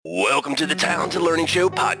Welcome to the Talented Learning Show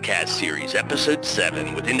podcast series, episode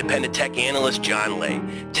 7, with independent tech analyst John Lay.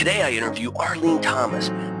 Today I interview Arleen Thomas,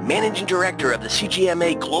 managing director of the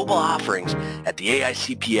CGMA Global Offerings at the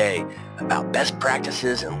AICPA, about best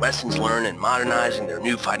practices and lessons learned in modernizing their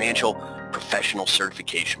new financial professional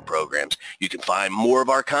certification programs. You can find more of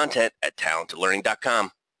our content at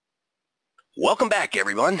talentedlearning.com. Welcome back,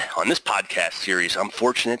 everyone. On this podcast series, I'm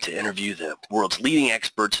fortunate to interview the world's leading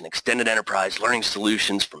experts in extended enterprise learning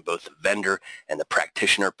solutions from both the vendor and the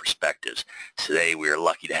practitioner perspectives. Today, we are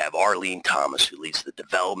lucky to have Arleen Thomas, who leads the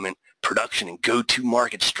development, production, and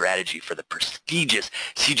go-to-market strategy for the prestigious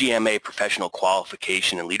CGMA Professional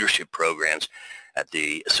Qualification and Leadership Programs at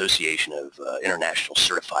the Association of International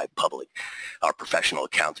Certified Public Professional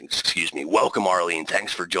Accountants. Welcome, Arleen.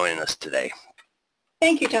 Thanks for joining us today.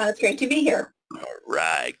 Thank you, John. It's great to be here. All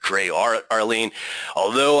right. Great. Arleen,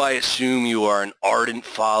 although I assume you are an ardent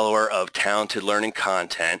follower of talented learning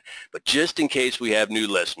content, but just in case we have new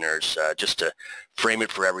listeners, just to frame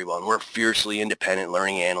it for everyone, we're fiercely independent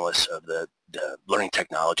learning analysts of the learning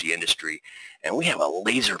technology industry, and we have a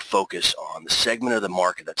laser focus on the segment of the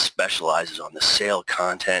market that specializes on the sale of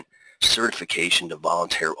content, certification to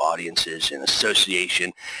volunteer audiences and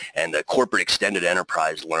association and the corporate extended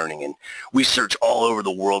enterprise learning. And we search all over the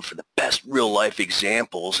world for the best real-life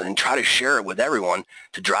examples and try to share it with everyone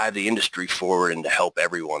to drive the industry forward and to help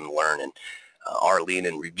everyone learn. And Arleen,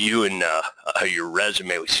 in reviewing your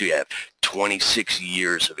resume, we see you have 26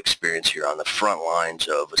 years of experience here on the front lines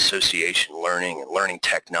of association learning and learning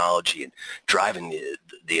technology and driving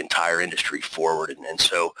the entire industry forward. And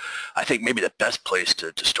so I think maybe the best place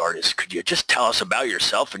to start is, could you just tell us about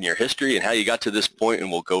yourself and your history and how you got to this point,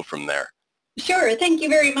 and we'll go from there. Sure. Thank you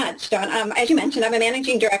very much, John. As you mentioned, I'm a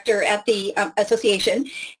managing director at the association,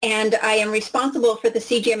 and I am responsible for the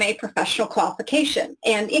CGMA professional qualification.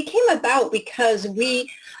 And it came about because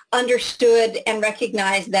we understood and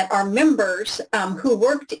recognized that our members who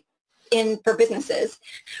worked for businesses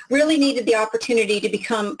really needed the opportunity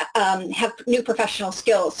to have new professional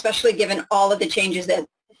skills, especially given all of the changes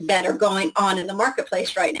that are going on in the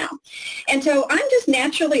marketplace right now. And so I'm just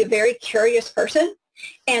naturally a very curious person.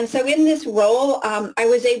 And so in this role, I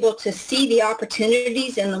was able to see the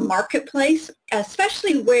opportunities in the marketplace,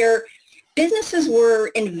 especially where businesses were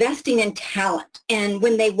investing in talent. And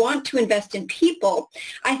when they want to invest in people,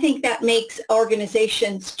 I think that makes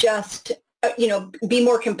organizations just be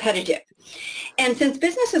more competitive. And since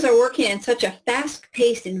businesses are working in such a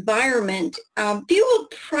fast-paced environment,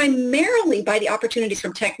 fueled primarily by the opportunities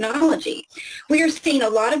from technology, we are seeing a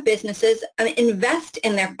lot of businesses invest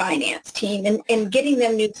in their finance team and getting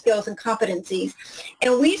them new skills and competencies.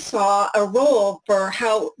 And we saw a role for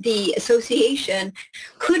how the association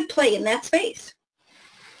could play in that space.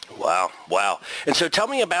 Wow. And so tell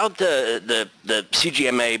me about the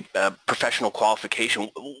CGMA professional qualification.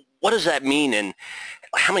 What does that mean, and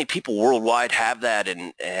how many people worldwide have that,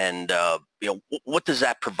 and what does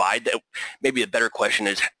that provide? Maybe a better question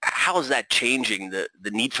is, how is that changing,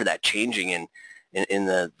 the need for that changing in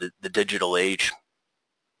the digital age?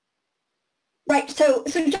 Right. So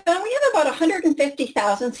John, we have about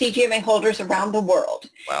 150,000 CGMA holders around the world.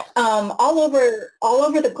 Wow. All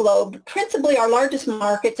over the globe. Principally, our largest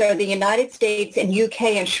markets are the United States and UK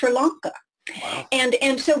and Sri Lanka. Wow.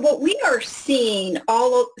 And so what we are seeing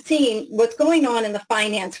what's going on in the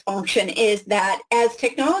finance function is that as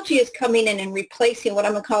technology is coming in and replacing what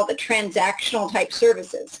I'm going to call the transactional type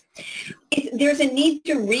services, there's a need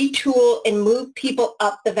to retool and move people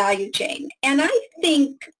up the value chain. And I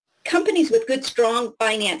think companies with good, strong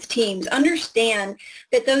finance teams understand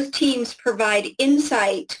that those teams provide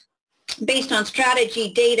insight based on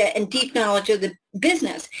strategy, data, and deep knowledge of the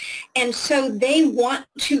business. And so they want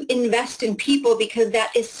to invest in people because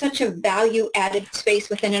that is such a value-added space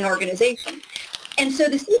within an organization. And so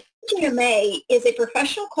the CGMA is a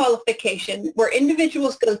professional qualification where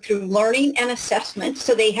individuals go through learning and assessment,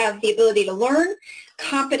 so they have the ability to learn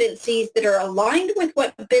competencies that are aligned with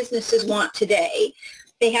what businesses want today.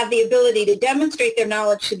 They have the ability to demonstrate their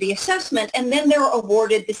knowledge through the assessment, and then they're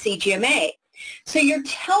awarded the CGMA. So you're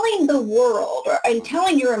telling the world and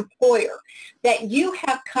telling your employer that you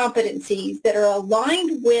have competencies that are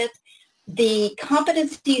aligned with the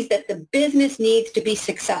competencies that the business needs to be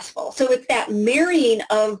successful. So it's that marrying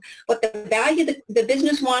of what the value the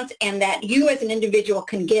business wants and that you as an individual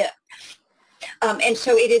can give. And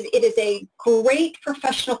so it is a great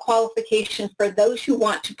professional qualification for those who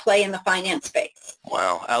want to play in the finance space.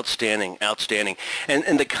 Wow, outstanding.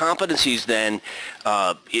 And the competencies then,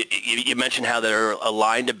 you mentioned how they're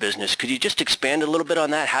aligned to business. Could you just expand a little bit on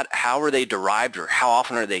that? How are they derived, or how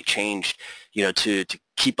often are they changed, to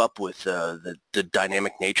keep up with the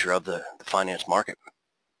dynamic nature of the finance market?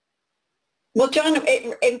 Well, John,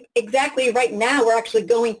 exactly right now we're actually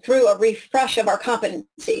going through a refresh of our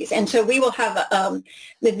competencies. And so we will have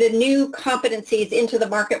the new competencies into the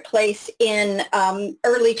marketplace in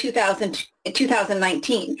early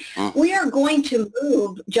 2019. We are going to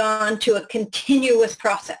move, John, to a continuous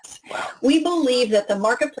process. Wow. We believe that the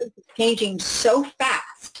marketplace is changing so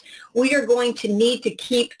fast. We are going to need to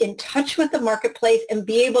keep in touch with the marketplace and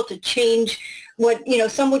be able to change what,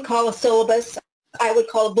 some would call a syllabus. I would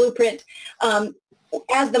call a blueprint,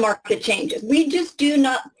 as the market changes. We just do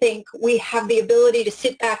not think we have the ability to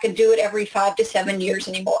sit back and do it every 5 to 7 years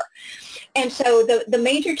anymore. And so the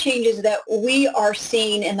major changes that we are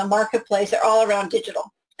seeing in the marketplace are all around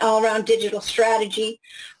digital strategy,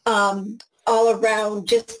 all around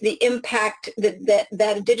just the impact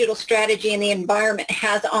that a digital strategy and the environment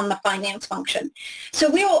has on the finance function. So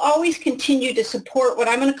we will always continue to support what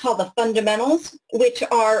I'm going to call the fundamentals, which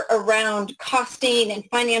are around costing and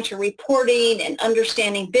financial reporting and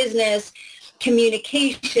understanding business,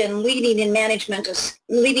 communication, leading and management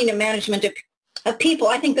of people.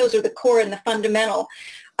 I think those are the core and the fundamental.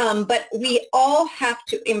 But we all have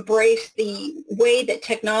to embrace the way that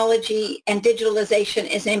technology and digitalization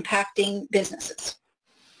is impacting businesses.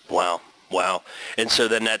 Wow. And so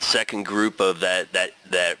then that second group of that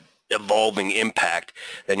evolving impact,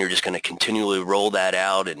 then you're just going to continually roll that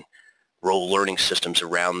out and roll learning systems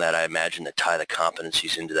around that, I imagine, that tie the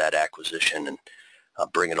competencies into that acquisition and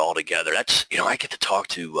bring it all together. That's, I get to talk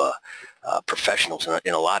to professionals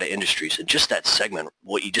in a lot of industries, and just that segment,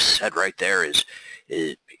 what you just said right there is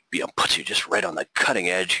puts you just right on the cutting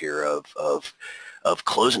edge here of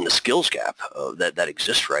closing the skills gap that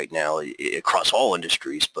exists right now across all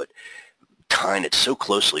industries, but tying it so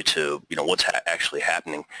closely to what's actually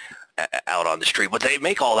happening out on the street. But they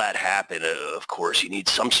make all that happen. Of course, you need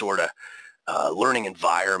some sort of learning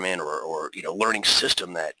environment or learning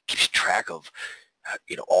system that keeps track of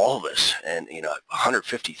all of us, and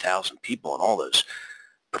 150,000 people and all those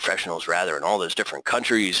professionals in all those different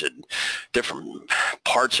countries and different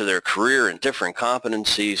parts of their career and different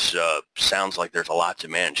competencies. Sounds like there's a lot to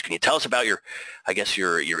manage. Can you tell us about your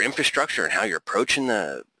infrastructure and how you're approaching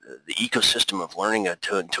the ecosystem of learning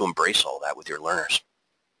to embrace all that with your learners?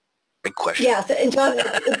 Big question. Yes, and John,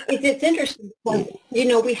 it's interesting.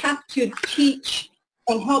 We have to teach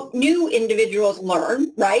and help new individuals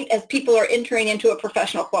learn, right, as people are entering into a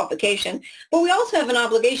professional qualification. But we also have an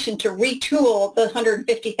obligation to retool the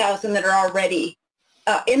 150,000 that are already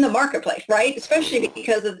in the marketplace, right, especially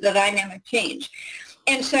because of the dynamic change.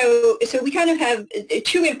 And so we kind of have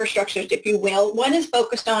two infrastructures, if you will. One is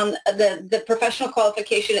focused on the professional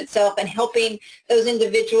qualification itself and helping those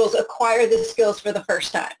individuals acquire the skills for the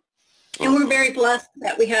first time. And we're very blessed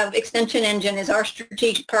that we have Extension Engine as our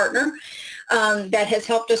strategic partner that has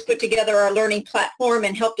helped us put together our learning platform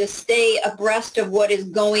and helped us stay abreast of what is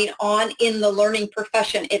going on in the learning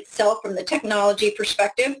profession itself from the technology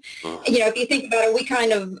perspective. If you think about it, we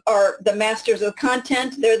kind of are the masters of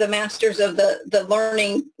content. They're the masters of the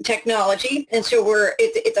learning technology. And so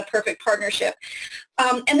it's a perfect partnership.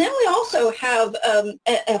 And then we also have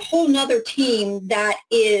a whole nother team that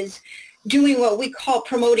is doing what we call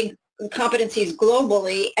promoting competencies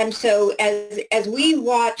globally. And so as we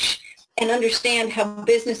watch and understand how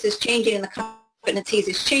business is changing and the competencies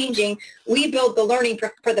is changing, we build the learning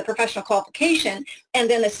for the professional qualification, and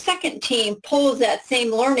then the second team pulls that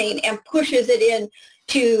same learning and pushes it in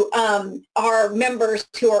to our members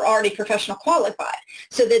who are already professional qualified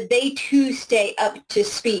so that they too stay up to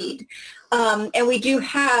speed. And we do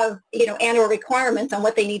have, annual requirements on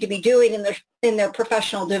what they need to be doing in their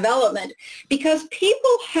professional development, because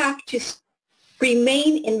people have to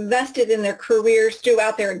remain invested in their careers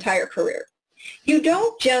throughout their entire career. You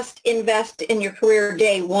don't just invest in your career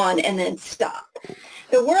day one and then stop.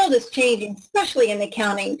 The world is changing, especially in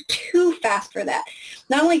accounting, too fast for that.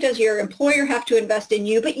 Not only does your employer have to invest in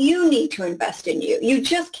you, but you need to invest in you. You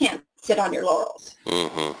just can't sit on your laurels.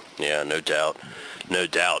 Mm-hmm. Yeah, no doubt. No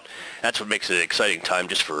doubt. That's what makes it an exciting time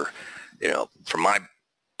just for, from my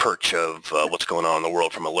perch of what's going on in the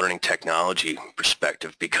world from a learning technology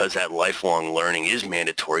perspective, because that lifelong learning is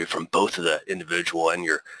mandatory from both of the individual and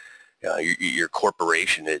your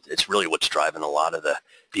corporation. It's really what's driving a lot of the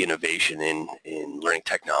innovation in learning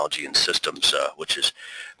technology and systems, which is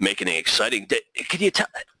making it exciting. Could you tell?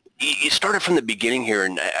 You started from the beginning here,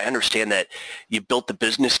 and I understand that you built the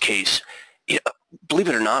business case. Believe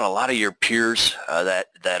it or not, a lot of your peers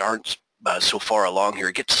that aren't so far along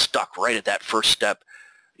here get stuck right at that first step,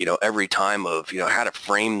 every time of, how to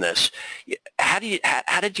frame this. How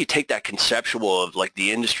did you take that conceptual of like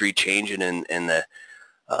the industry changing and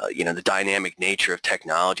the dynamic nature of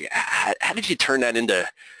technology. How did you turn that into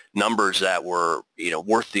numbers that were,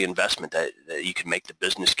 worth the investment that you could make the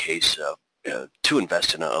business case to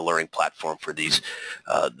invest in a learning platform for these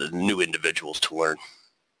the new individuals to learn?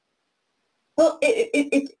 Well,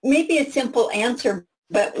 it may be a simple answer,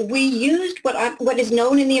 but we used what is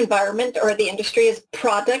known in the environment or the industry as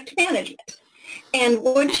product management. And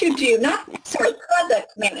what you do,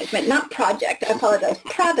 product management, not project, I apologize,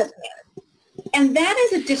 product management. And that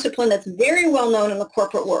is a discipline that's very well known in the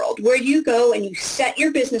corporate world, where you go and you set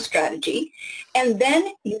your business strategy, and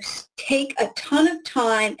then you take a ton of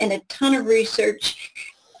time and a ton of research,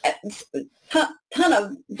 a ton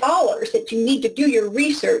of dollars that you need to do your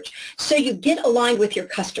research so you get aligned with your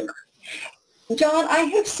customer. John, I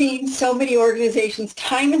have seen so many organizations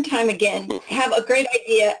time and time again have a great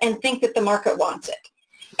idea and think that the market wants it.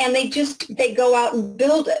 And they go out and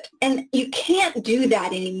build it. And you can't do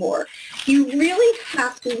that anymore. You really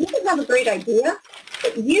have to, you can have a great idea,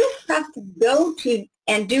 but you have to go to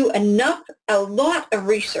and do a lot of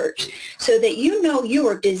research so that you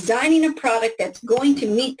are designing a product that's going to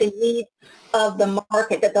meet the need of the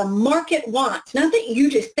market, that the market wants, not that you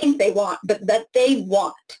just think they want, but that they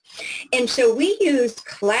want. And so we used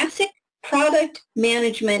classic product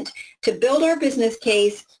management to build our business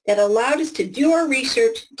case that allowed us to do our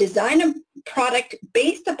research, design a product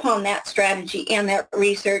based upon that strategy and that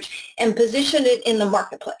research, and position it in the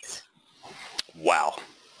marketplace. Wow.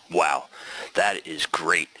 That is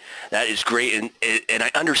great. That is great. And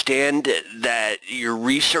I understand that your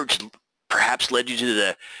research perhaps led you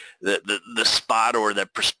to the spot or the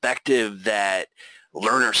perspective that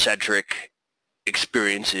learner-centric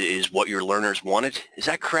experience is what your learners wanted. Is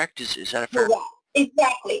that correct? Is that a fair? Yeah,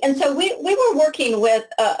 exactly. And so we were working with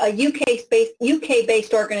a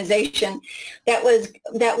UK-based organization that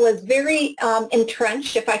was very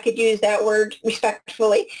entrenched, if I could use that word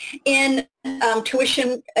respectfully, in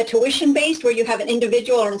tuition-based, where you have an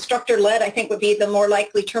individual or instructor-led, I think would be the more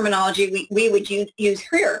likely terminology we would use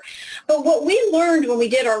here. But what we learned when we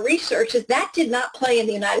did our research is that did not play in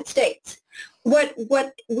the United States. What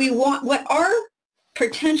our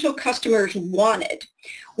potential customers wanted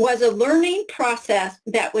was a learning process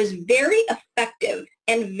that was very effective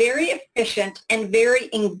and very efficient and very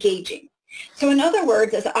engaging. So in other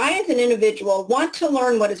words, as an individual, want to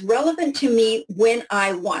learn what is relevant to me when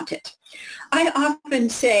I want it. I often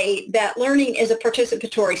say that learning is a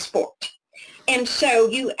participatory sport. And so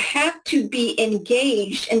you have to be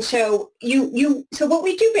engaged. And so so what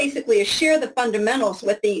we do basically is share the fundamentals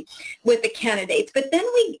with the candidates, but then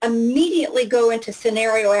we immediately go into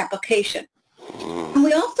scenario application. And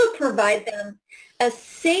we also provide them a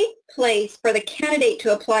safe place for the candidate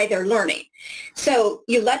to apply their learning. So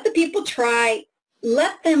you let the people try,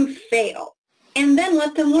 let them fail, and then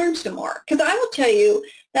let them learn some more. Because I will tell you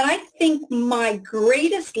that I think my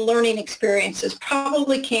greatest learning experiences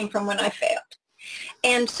probably came from when I failed.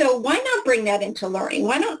 And so why not bring that into learning?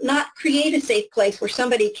 Why not create a safe place where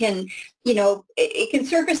somebody can, it can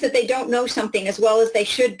surface that they don't know something as well as they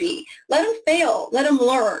should be. Let them fail. Let them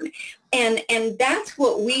learn. And that's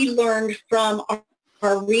what we learned from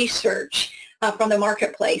our research from the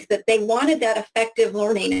marketplace, that they wanted that effective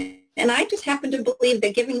learning. And I just happen to believe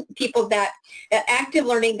that giving people that active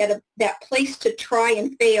learning, that place to try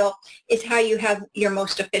and fail, is how you have your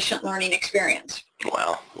most efficient learning experience.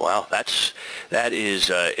 Wow, that is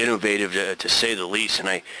innovative to say the least.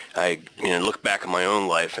 And I look back on my own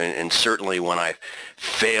life, and certainly when I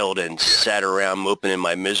failed and sat around moping in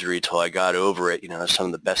my misery till I got over it, that's some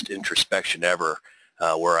of the best introspection ever.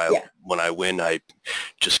 When I win, I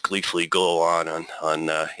just gleefully go on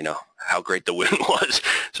how great the win was.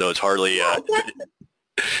 So it's hardly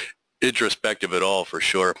introspective at all, for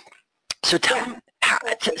sure. So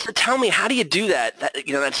tell me, how do you do that?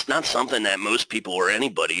 That's not something that most people or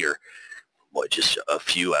anybody, or just a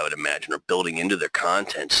few, I would imagine, are building into their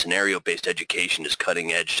content. Scenario-based education is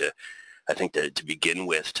cutting edge I think to begin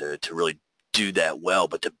with, to really do that well,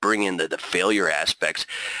 but to bring in the failure aspects.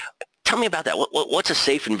 Tell me about that. What's a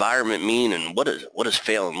safe environment mean, and what does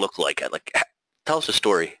failing look like? Tell us a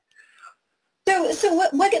story. So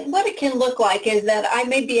what it can look like is that I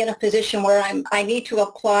may be in a position where I need to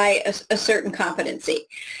apply a certain competency.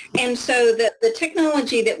 And so the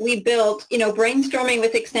technology that we built, brainstorming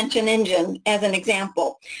with Extension Engine as an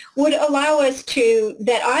example, would allow us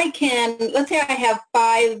let's say I have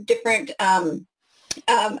 5 different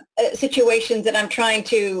situations that I'm trying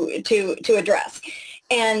to address,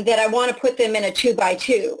 and that I want to put them in a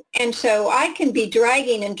 2x2. And so I can be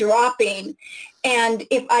dragging and dropping, and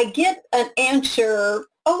if I get an answer,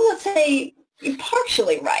 let's say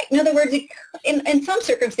partially right. In other words, in some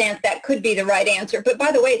circumstance, that could be the right answer. But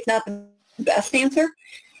by the way, it's not the best answer.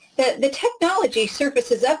 The technology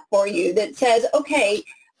surfaces up for you that says, okay,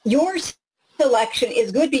 your selection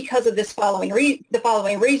is good because of this the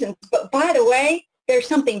following reasons. But by the way, there's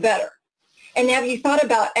something better. And have you thought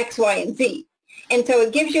about X, Y, and Z? And so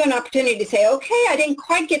it gives you an opportunity to say, okay, I didn't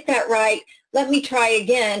quite get that right. Let me try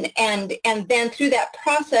again. And then through that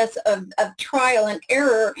process of trial and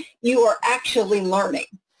error, you are actually learning.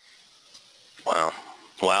 Wow.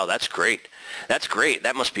 Wow, that's great. That's great.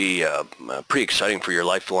 That must be pretty exciting for your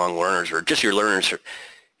lifelong learners, or just your learners,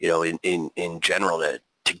 you know, in general,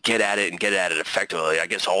 to get at it and get at it effectively. I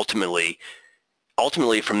guess ultimately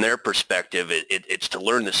from their perspective, it's to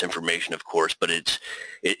learn this information, of course, but it's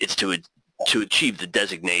to achieve the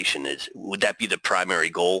designation. Would that be the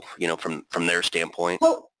primary goal, you know, from their standpoint?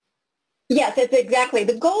 Well, yes, that's exactly.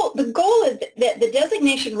 The goal is that the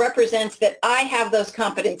designation represents that I have those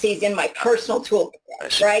competencies in my personal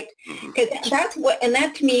toolkit, right? Because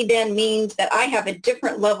that to me then means that I have a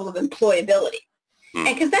different level of employability. And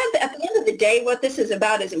because that, at the end of the day, what this is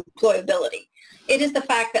about is employability. It is the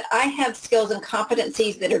fact that I have skills and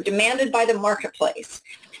competencies that are demanded by the marketplace.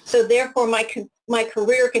 So therefore, my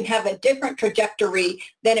career can have a different trajectory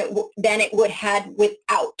than it would have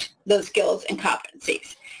without those skills and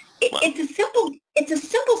competencies. It's a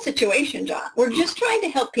simple situation, John. We're just trying to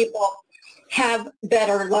help people have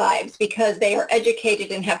better lives because they are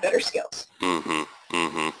educated and have better skills.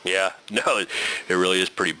 Yeah, no, it really is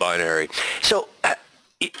pretty binary. So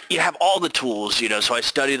you have all the tools, you know, so I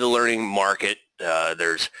study the learning market.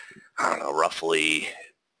 There's, I don't know, roughly,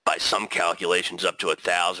 by some calculations, up to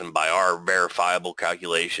 1,000. By our verifiable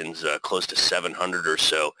calculations, close to 700 or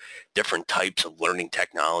so different types of learning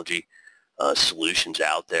technology solutions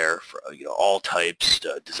out there for, you know, all types,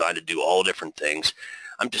 designed to do all different things.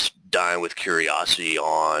 I'm just dying with curiosity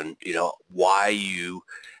on, you know,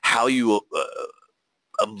 how you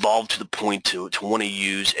evolved to the point to want to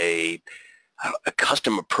use a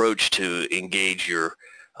custom approach to engage your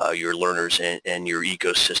learners and your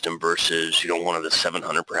ecosystem versus, you know, one of the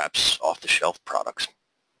 700 perhaps off-the-shelf products.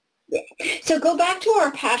 So go back to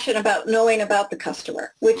our passion about knowing about the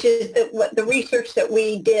customer, which is the research that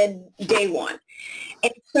we did day one.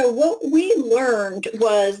 And so what we learned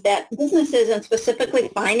was that businesses, and specifically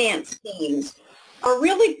finance teams, are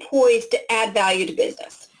really poised to add value to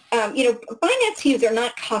business. You know, finance teams are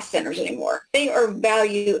not cost centers anymore. They are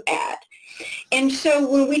value add. And so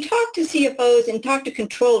when we talk to CFOs and talk to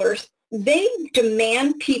controllers, they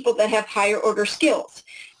demand people that have higher order skills.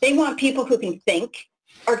 They want people who can think,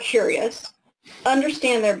 are curious,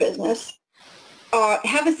 understand their business,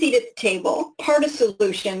 have a seat at the table, part of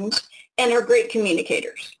solutions, and are great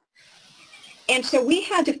communicators. And so we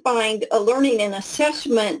had to find a learning and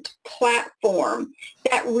assessment platform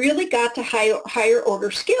that really got to higher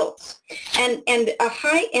order skills. And a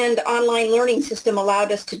high-end online learning system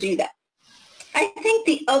allowed us to do that. I think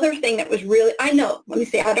the other thing that was really, I know one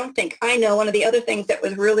of the other things that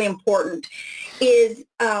was really important is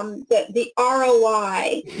the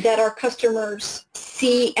ROI that our customers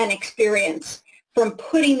see and experience from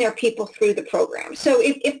putting their people through the program. So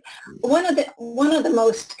if one of the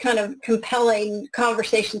most kind of compelling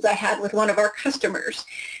conversations I had with one of our customers,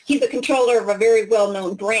 he's a controller of a very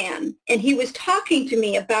well-known brand, and he was talking to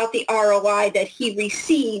me about the ROI that he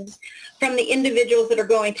receives from the individuals that are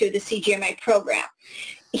going through the CGMA program.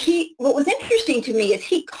 What was interesting to me is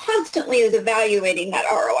he constantly is evaluating that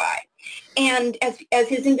ROI. And as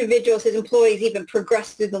his individuals, his employees even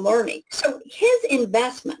progress through the learning. So his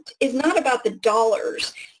investment is not about the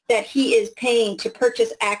dollars that he is paying to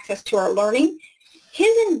purchase access to our learning.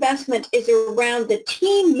 His investment is around the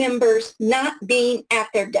team members not being at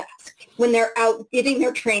their desk when they're out getting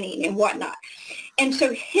their training and whatnot. And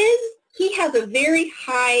so he has a very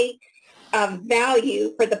high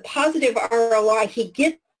value for the positive ROI he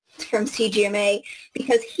gets from CGMA,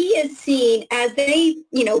 because he is seeing, as they,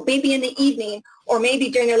 you know, maybe in the evening or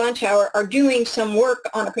maybe during their lunch hour are doing some work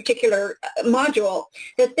on a particular module,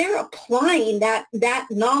 that they're applying that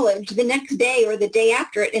knowledge the next day or the day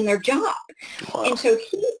after it in their job. Wow. And so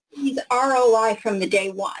he sees ROI from the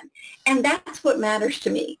day one. And that's what matters to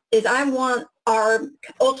me, is I want our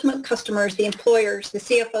ultimate customers, the employers, the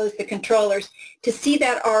CFOs, the controllers, to see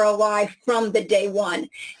that ROI from the day one.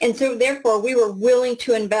 And so therefore, we were willing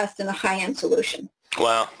to invest in a high-end solution.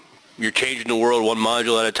 Wow. You're changing the world one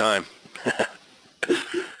module at a time.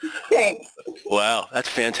 Thanks. Wow, that's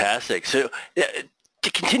fantastic. So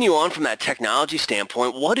to continue on from that technology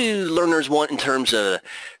standpoint, what do learners want in terms of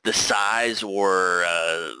the size or,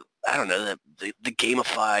 I don't know, the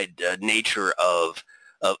gamified nature of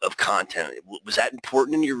of content. Was that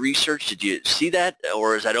important in your research? Did you see that,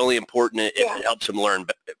 or is that only important if it helps them learn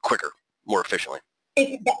quicker, more efficiently?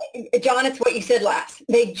 John, it's what you said last.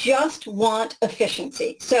 They just want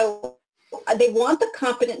efficiency. So they want the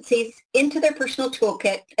competencies into their personal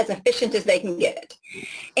toolkit as efficient as they can get it.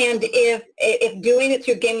 And if doing it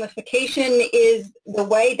through gamification is the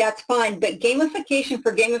way, that's fine. But gamification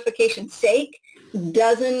for gamification's sake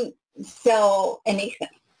doesn't sell anything.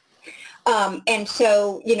 And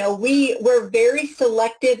so, we're very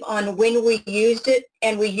selective on when we used it,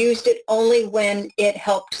 and we used it only when it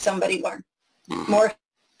helped somebody learn more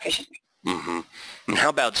efficiently. And how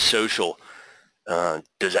about social?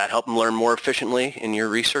 Does that help them learn more efficiently in your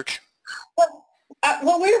research? Well,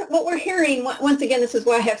 what we're hearing, once again, this is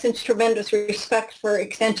why I have such tremendous respect for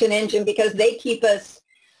Extension Engine, because they keep us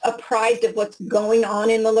apprised of what's going on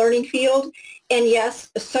in the learning field. And yes,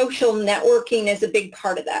 social networking is a big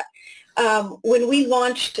part of that. When we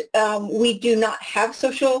launched, we do not have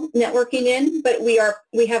social networking in, but we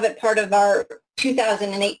have it part of our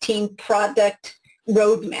 2018 product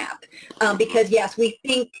roadmap, because yes, we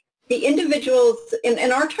think the individuals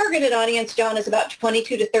and our targeted audience, John, is about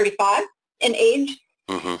 22 to 35 in age.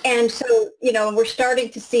 And so, we're starting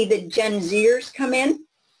to see the Gen Zers come in,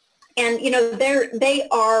 and, they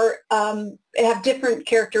have different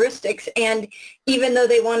characteristics. And even though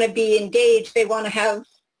they want to be engaged, they want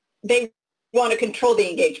to control the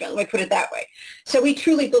engagement, let me put it that way. So we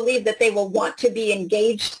truly believe that they will want to be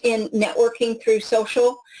engaged in networking through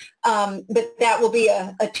social, but that will be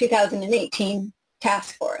a 2018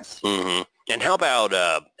 task for us. And how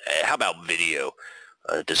about video?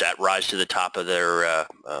 Does that rise to the top of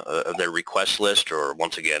their request list, or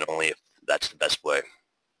once again, only if that's the best way?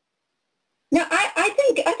 No, I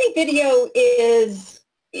think video is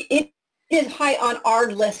high on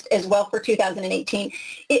our list as well for 2018.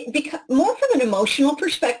 More from an emotional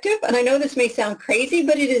perspective, and I know this may sound crazy,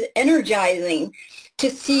 but it is energizing to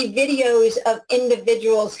see videos of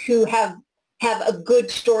individuals who have a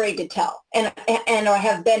good story to tell and or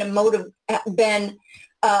have been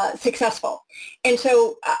successful. And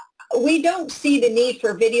so we don't see the need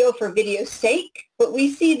for video's sake, but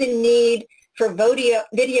we see the need for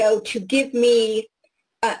video to give me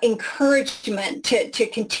encouragement to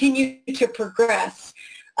continue to progress,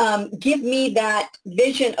 give me that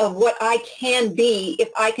vision of what I can be if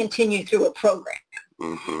I continue through a program.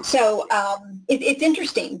 So it's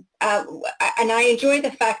interesting, and I enjoy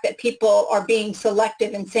the fact that people are being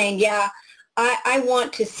selective and saying, yeah, I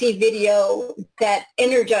want to see video that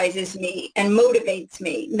energizes me and motivates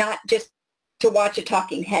me, not just to watch a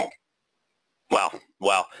talking head.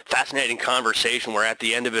 Wow. Fascinating conversation. We're at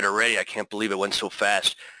the end of it already. I can't believe it went so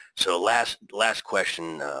fast. So last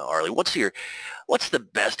question, Arleen, what's the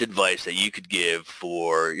best advice that you could give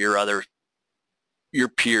for your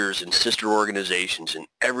peers and sister organizations in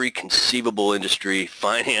every conceivable industry,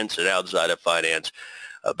 finance and outside of finance,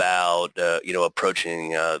 about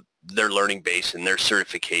approaching their learning base and their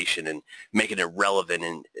certification and making it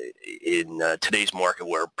relevant in today's market,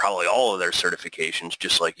 where probably all of their certifications,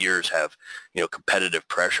 just like yours, have competitive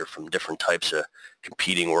pressure from different types of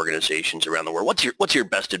competing organizations around the world? What's your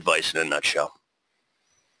best advice in a nutshell?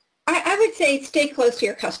 I would say stay close to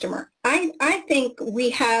your customer. I think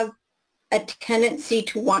we have a tendency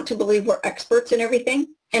to want to believe we're experts in everything,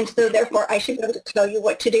 and so therefore I should be able to tell you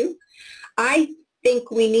what to do. I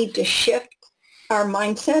think we need to shift our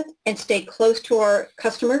mindset and stay close to our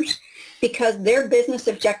customers, because their business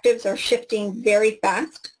objectives are shifting very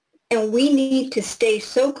fast, and we need to stay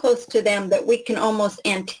so close to them that we can almost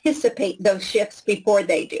anticipate those shifts before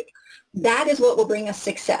they do. That is what will bring us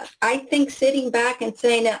success. I think sitting back and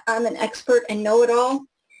saying that I'm an expert and know it all,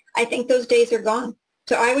 I think those days are gone.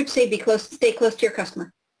 So I would say stay close to your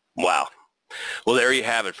customer. Wow. Well, there you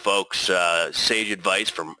have it, folks. Sage advice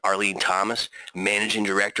from Arleen Thomas, Managing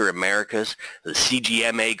Director Americas, the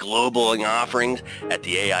CGMA Global Offerings at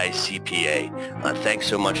the AICPA. Thanks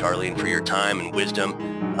so much, Arleen, for your time and wisdom.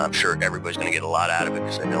 I'm sure everybody's going to get a lot out of it,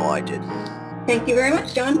 because I know I did. Thank you very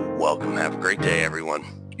much, John. Welcome. Have a great day, everyone.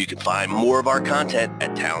 You can find more of our content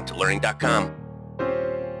at talentedlearning.com.